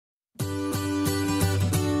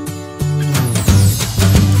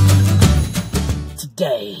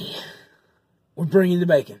Today, we're bringing the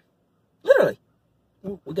bacon. Literally.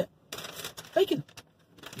 We got bacon.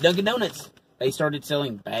 Dunkin Donuts. They started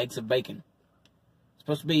selling bags of bacon. It's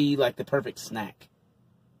supposed to be like the perfect snack.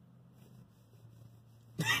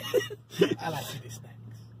 I like to do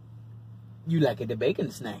snacks. You like the bacon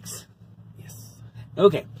snacks? Yes.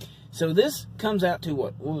 Okay. So this comes out to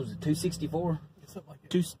what? What was it? $2.64? Something like that.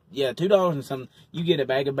 $2 and something. You get a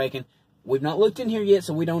bag of bacon. We've not looked in here yet,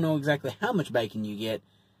 so we don't know exactly how much bacon you get.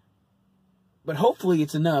 But hopefully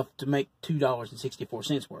it's enough to make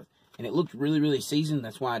 $2.64 worth. And it looked really, really seasoned.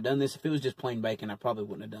 That's why I done this. If it was just plain bacon, I probably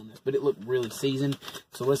wouldn't have done this. But it looked really seasoned.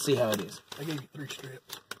 So let's see how it is. I gave you 3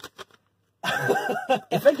 strips.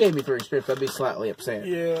 If they gave me 3 strips, I'd be slightly upset.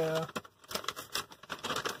 Yeah.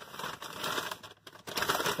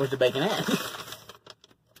 Where's the bacon at?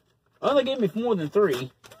 Well, they gave me more than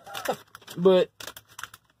 3. But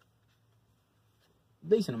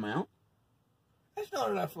decent amount. That's not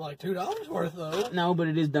enough for like $2 worth, though. No, but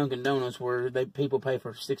it is Dunkin Donuts where people pay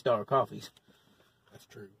for $6 coffees. That's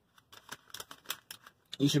true.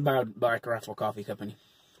 You should buy Black Rifle Coffee Company.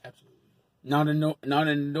 Absolutely. Not an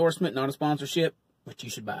endorsement, not a sponsorship, but you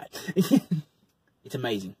should buy it. It's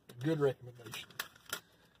amazing. Good recommendation.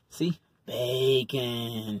 See?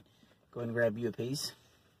 Bacon. Go ahead and grab you a piece.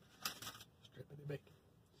 Strip of the bacon.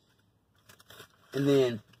 And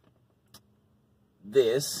then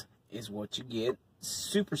this is what you get.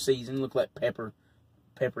 Super seasoned. Look like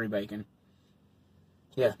peppery bacon.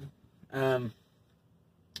 Yeah.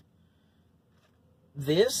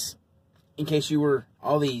 This, in case you were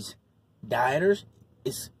all these dieters,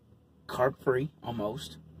 is carb free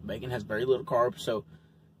almost. Bacon has very little carbs, so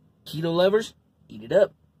keto lovers, eat it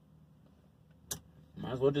up.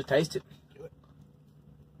 Might as well just taste it. Do it.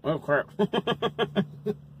 Oh crap.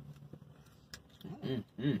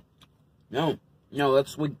 No,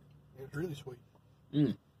 that's sweet. It's really sweet.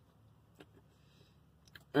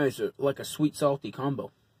 It's like a sweet salty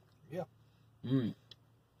combo. Yeah.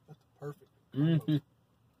 That's perfect.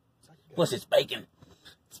 Plus it's bacon.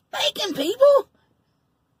 It's bacon, people.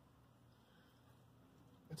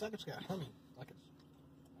 It's like it's got honey. Like it's,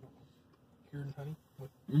 I don't know, cured honey.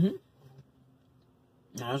 With,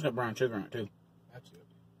 No, it's got brown sugar on it too. That's it.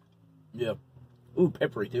 Yeah. Ooh,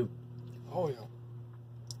 peppery too. Oh yeah.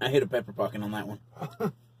 I hit a pepper pocket on that one.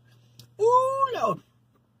 Ooh, Lord.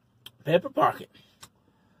 Pepper pocket.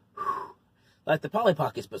 Whew. Like the Polly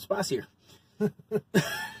Pockets, but spicier. Okay,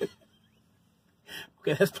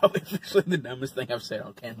 that's probably officially the dumbest thing I've said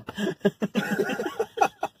on camera.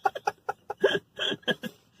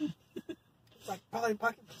 It's like Polly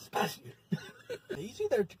Pocket, but spicier. Easy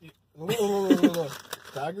there,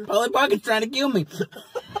 Tiger. Polly Pocket's trying to kill me.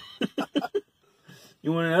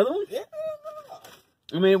 You want another one? Yeah.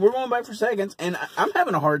 I mean, we're going back for seconds, and I'm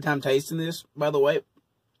having a hard time tasting this, by the way.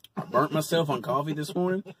 I burnt myself on coffee this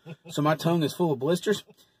morning, so my tongue is full of blisters.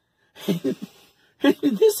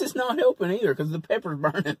 This is not helping either, because the pepper's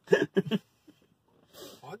burning.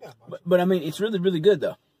 But, I mean, it's really, really good,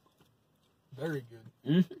 though. Very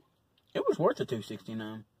good. It was worth the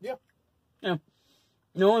 $2.69. Yeah. Yeah.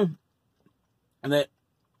 Knowing that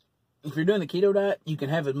if you're doing the keto diet, you can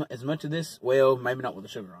have as much of this, well, maybe not with the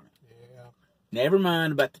sugar on it. Yeah. Never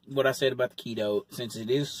mind about what I said about the keto, since it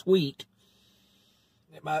is sweet.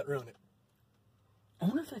 It might ruin it. I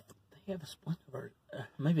wonder if they have a Splenda or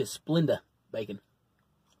maybe a Splenda bacon.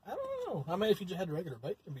 I don't know. I mean, if you just had regular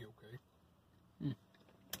bacon, it'd be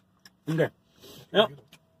okay. Okay. Well,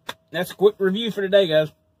 that's a quick review for today,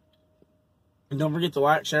 guys. And don't forget to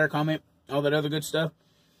like, share, comment, all that other good stuff.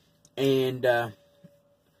 And God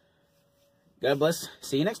bless.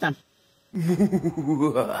 See you next time.